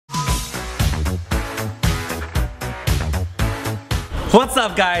What's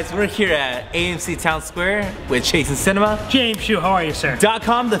up, guys? We're here at AMC Town Square with Chasing Cinema. James Shu, how are you, sir?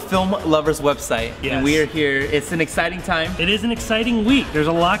 .com, the film lovers website. Yes. And we are here. It's an exciting time. It is an exciting week. There's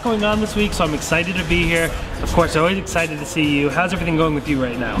a lot going on this week, so I'm excited to be here. Of course, I'm always excited to see you. How's everything going with you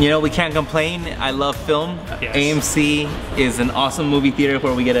right now? You know, we can't complain. I love film. Yes. AMC is an awesome movie theater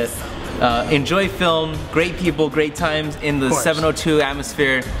where we get to enjoy film, great people, great times in the 702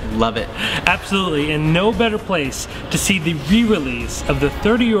 atmosphere. Love it. Absolutely, and no better place to see the re-release of the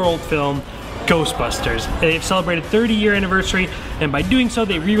 30-year-old film Ghostbusters. They've celebrated 30-year anniversary, and by doing so,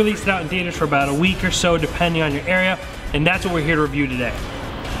 they re-released it out in theaters for about a week or so, depending on your area, and that's what we're here to review today.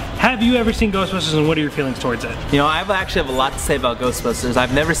 Have you ever seen Ghostbusters, and what are your feelings towards it? You know, I actually have a lot to say about Ghostbusters.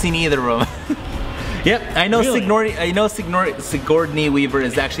 I've never seen either of them. Yep, I know. Really? Sigourney Weaver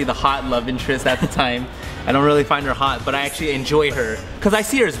is actually the hot love interest at the time. I don't really find her hot, but I actually enjoy her because I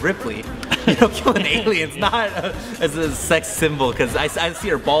see her as Ripley. You know, killing aliens, not as a sex symbol. Because I see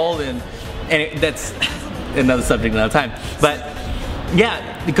her bald, and that's another subject another time. But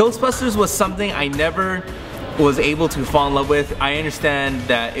yeah, the Ghostbusters was something I never was able to fall in love with. I understand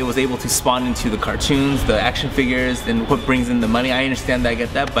that it was able to spawn into the cartoons, the action figures, and what brings in the money. I understand that, I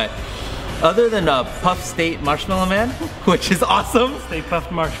get that, but other than Puff State Marshmallow Man, which is awesome. Stay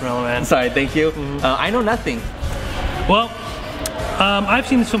Puffed Marshmallow Man. Sorry, thank you. I know nothing. Well, I've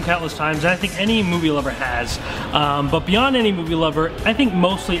seen this film countless times, and I think any movie lover has. But beyond any movie lover, I think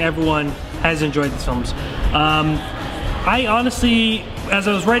mostly everyone has enjoyed these films. I honestly, as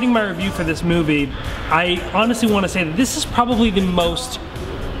I was writing my review for this movie, I honestly want to say that this is probably the most,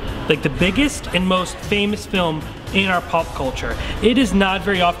 like the biggest and most famous film in our pop culture. It is not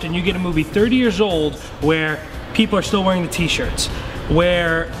very often you get a movie 30 years old where people are still wearing the t-shirts,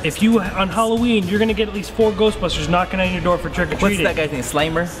 where if you, on Halloween, you're gonna get at least 4 Ghostbusters knocking on your door for trick-or-treating. What's that guy's name,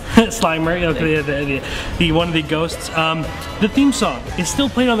 Slimer? Slimer, the one of the ghosts. The theme song is still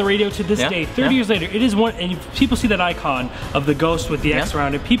played on the radio to this day, 30 years later. It is one, and people see that icon of the ghost with the X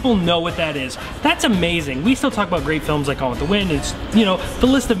around it. People know what that is. That's amazing. We still talk about great films like Gone with the Wind. It's, you know, the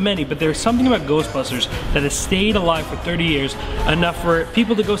list of many, but there's something about Ghostbusters that has stayed alive for 30 years, enough for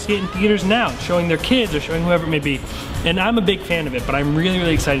people to go see it in theaters now, showing their kids or showing whoever it may be. And I'm a big fan of it, but I'm really,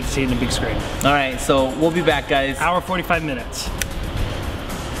 really excited to see it in the big screen. All right, so we'll be back, guys. Hour 45 minutes.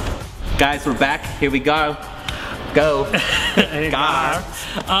 Guys, we're back. Here we go. Go.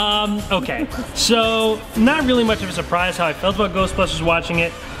 Okay, so not really much of a surprise how I felt about Ghostbusters watching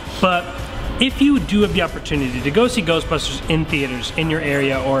it, but if you do have the opportunity to go see Ghostbusters in theaters in your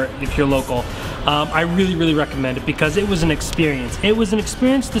area or if you're local, I really, really recommend it because it was an experience. It was an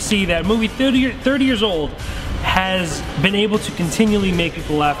experience to see that movie 30 years old has been able to continually make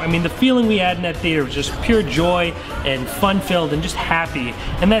people laugh. I mean, the feeling we had in that theater was just pure joy and fun-filled and just happy.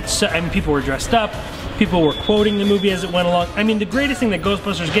 And that's, I mean, people were dressed up, people were quoting the movie as it went along. I mean, the greatest thing that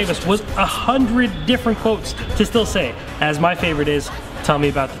Ghostbusters gave us was 100 different quotes to still say, as my favorite is, "Tell me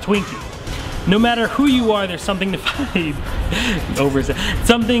about the Twinkie." No matter who you are, there's something to find.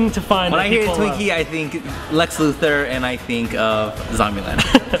 Something to find. When I hear Twinkie, I think Lex Luthor and I think of Zombieland.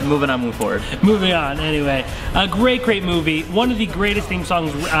 Moving forward. Moving on, anyway. A great, great movie. One of the greatest theme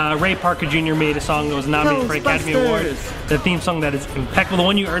songs. Ray Parker Jr. made a song that was nominated for Academy Award. The theme song that is impeccable. The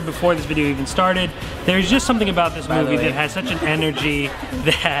one you heard before this video even started. There's just something about this movie that has such an energy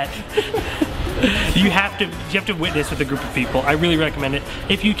that you have to witness with a group of people. I really recommend it.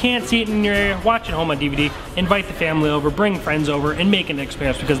 If you can't see it in your area, watch it home on DVD. Invite the family over, bring friends over, and make an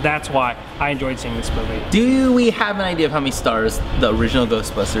experience because that's why I enjoyed seeing this movie. Do we have an idea of how many stars the original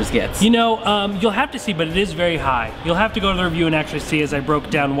Ghostbusters gets? You know, you'll have to see, but it is very high. You'll have to go to the review and actually see as I broke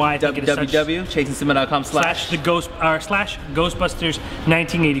down why I think it is such... www.chasingcinema.com/ Ghostbusters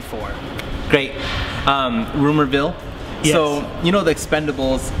 1984. Great. Rumorville. Yes. So, you know the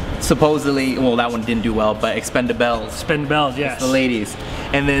Expendables, supposedly, well that one didn't do well, but Expendables. Expendables, yes. The ladies.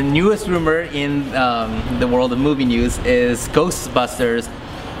 And the newest rumor in the world of movie news is Ghostbusters.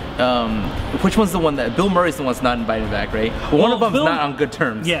 Which one's the one that, Bill Murray's the one that's not invited back, right? Well, one of them's not on good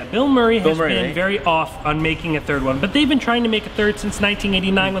terms. Yeah, Bill Murray has been very off on making a third one, but they've been trying to make a third since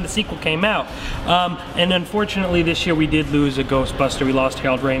 1989 when the sequel came out. And unfortunately this year we did lose a Ghostbuster. We lost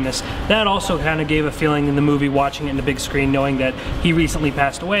Harold Ramis. That also kind of gave a feeling in the movie watching it in the big screen knowing that he recently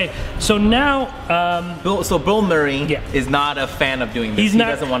passed away. So now... Bill Murray is not a fan of doing this. He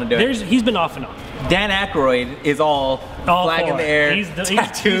doesn't want to do it. He's been off and on. Dan Aykroyd is all flag in the air,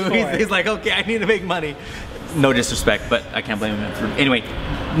 tattoo. He's like, okay, I need to make money. No disrespect, but I can't blame him for... Anyway,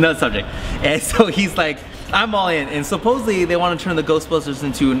 another subject. And so he's like, I'm all in. And supposedly they want to turn the Ghostbusters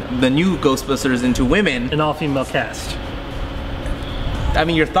into, the new Ghostbusters into women. An all-female cast. I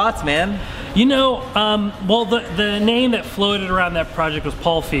mean, your thoughts, man? You know, well, the name that floated around that project was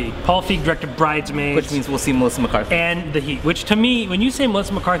Paul Feig. Paul Feig directed Bridesmaids. Which means we'll see Melissa McCarthy. And The Heat, which to me, when you say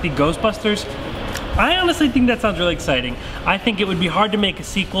Melissa McCarthy Ghostbusters, I honestly think that sounds really exciting. I think it would be hard to make a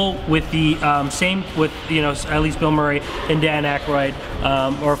sequel with the you know, at least Bill Murray and Dan Aykroyd,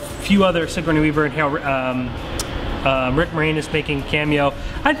 or a few other, Sigourney Weaver and Rick Moranis making a cameo.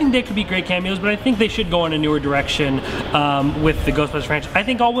 I think they could be great cameos, but I think they should go in a newer direction with the Ghostbusters franchise. I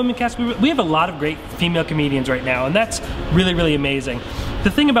think all women cast, we have a lot of great female comedians right now, and that's really, really amazing.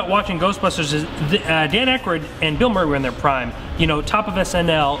 The thing about watching Ghostbusters is Dan Aykroyd and Bill Murray were in their prime. You know, top of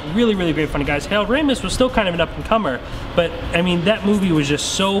SNL, really, really great funny guys. Harold Ramis was still kind of an up-and-comer, but I mean, that movie was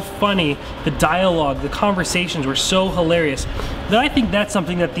just so funny. The dialogue, the conversations were so hilarious that I think that's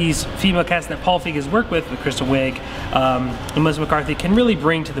something that these female casts that Paul Feig has worked with Kristen Wiig and Melissa McCarthy, can really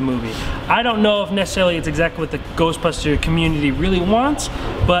bring to the movie. I don't know if necessarily it's exactly what the Ghostbuster community really wants,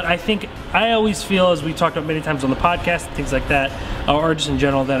 but I always feel, as we talked about many times on the podcast and things like that, or just in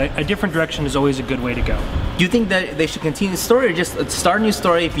general, that a different direction is always a good way to go. Do you think that they should continue the story, or just start a new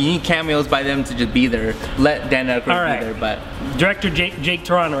story? If you need cameos by them to just be there, let Dan Aykroyd be there. But director Jake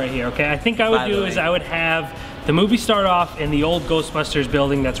Toronto right here. Okay, I think I would do is I would have the movie start off in the old Ghostbusters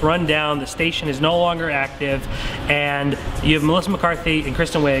building that's run down, the station is no longer active, and you have Melissa McCarthy and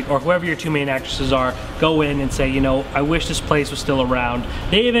Kristen Wiig, or whoever your two main actresses are, go in and say, you know, I wish this place was still around.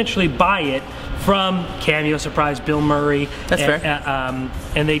 They eventually buy it from cameo surprise Bill Murray. That's fair.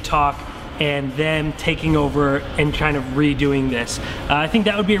 And they talk, and them taking over and kind of redoing this. I think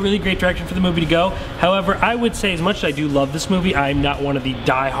that would be a really great direction for the movie to go. However, I would say, as much as I do love this movie, I'm not one of the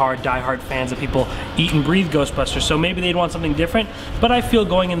die-hard fans that people eat and breathe Ghostbusters, so maybe they'd want something different, but I feel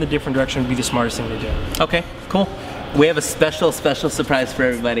going in the different direction would be the smartest thing to do. Okay, cool. We have a special surprise for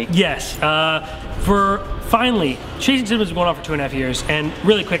everybody. Yes, for finally, Chasing Cinemas has been going on for 2.5 years, and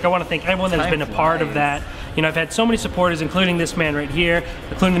really quick, I want to thank everyone that's been a part of that. You know, I've had so many supporters, including this man right here,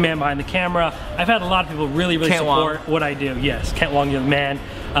 including the man behind the camera. I've had a lot of people really support what I do. Yes, Kent Wong, you're the man.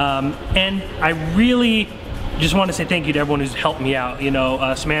 And I really just want to say thank you to everyone who's helped me out. You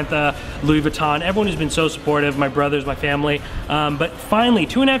know, Samantha, Louis Vuitton, everyone who's been so supportive, my brothers, my family. But finally,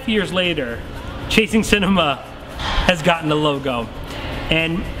 2.5 years later, Chasing Cinema has gotten a logo.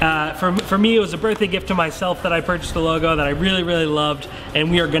 And for me, it was a birthday gift to myself that I purchased the logo that I really, really loved. And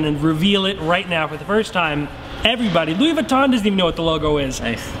we are going to reveal it right now for the first time. Everybody, Louis Vuitton doesn't even know what the logo is.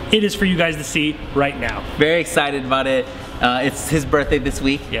 Nice. It is for you guys to see right now. Very excited about it. It's his birthday this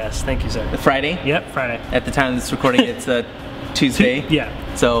week. Yes, thank you, sir. Friday? Yep, Friday. At the time of this recording, it's Tuesday.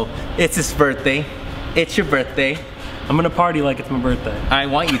 Yeah. So it's his birthday. It's your birthday. I'm gonna party like it's my birthday. I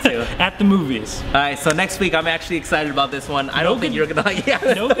want you to. At the movies. Alright, so next week I'm actually excited about this one. I don't think you're gonna like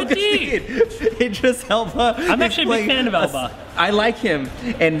it. No good deed. Idris Elba. I'm actually a big fan of Elba. I like him,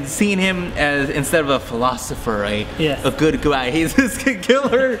 and seeing him as, instead of a philosopher, a good guy, he's this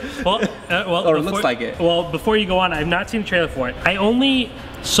killer. Or looks like it. Well, before you go on, I've not seen the trailer for it. I only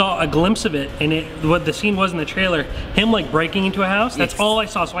saw a glimpse of it, and what the scene was in the trailer, him like breaking into a house. That's all I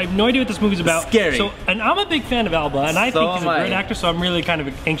saw, so I have no idea what this movie's about. Scary. So, and I'm a big fan of Elba, and I think he's a great actor, so I'm really kind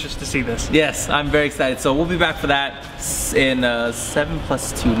of anxious to see this. Yes, I'm very excited. So we'll be back for that in 7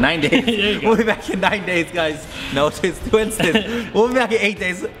 + 2, 9 days. There you go. We'll be back in 9 days, guys. No, it's Wednesday. We'll be back in 8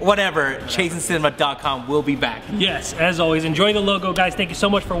 days. Whatever. ChasingCinema.com. We'll be back. Yes, as always, enjoy the logo, guys. Thank you so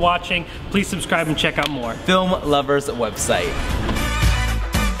much for watching. Please subscribe and check out more. Film Lovers website.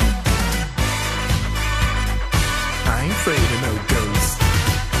 I ain't afraid of no ghosts.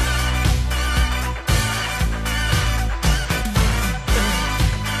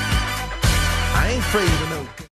 I ain't afraid of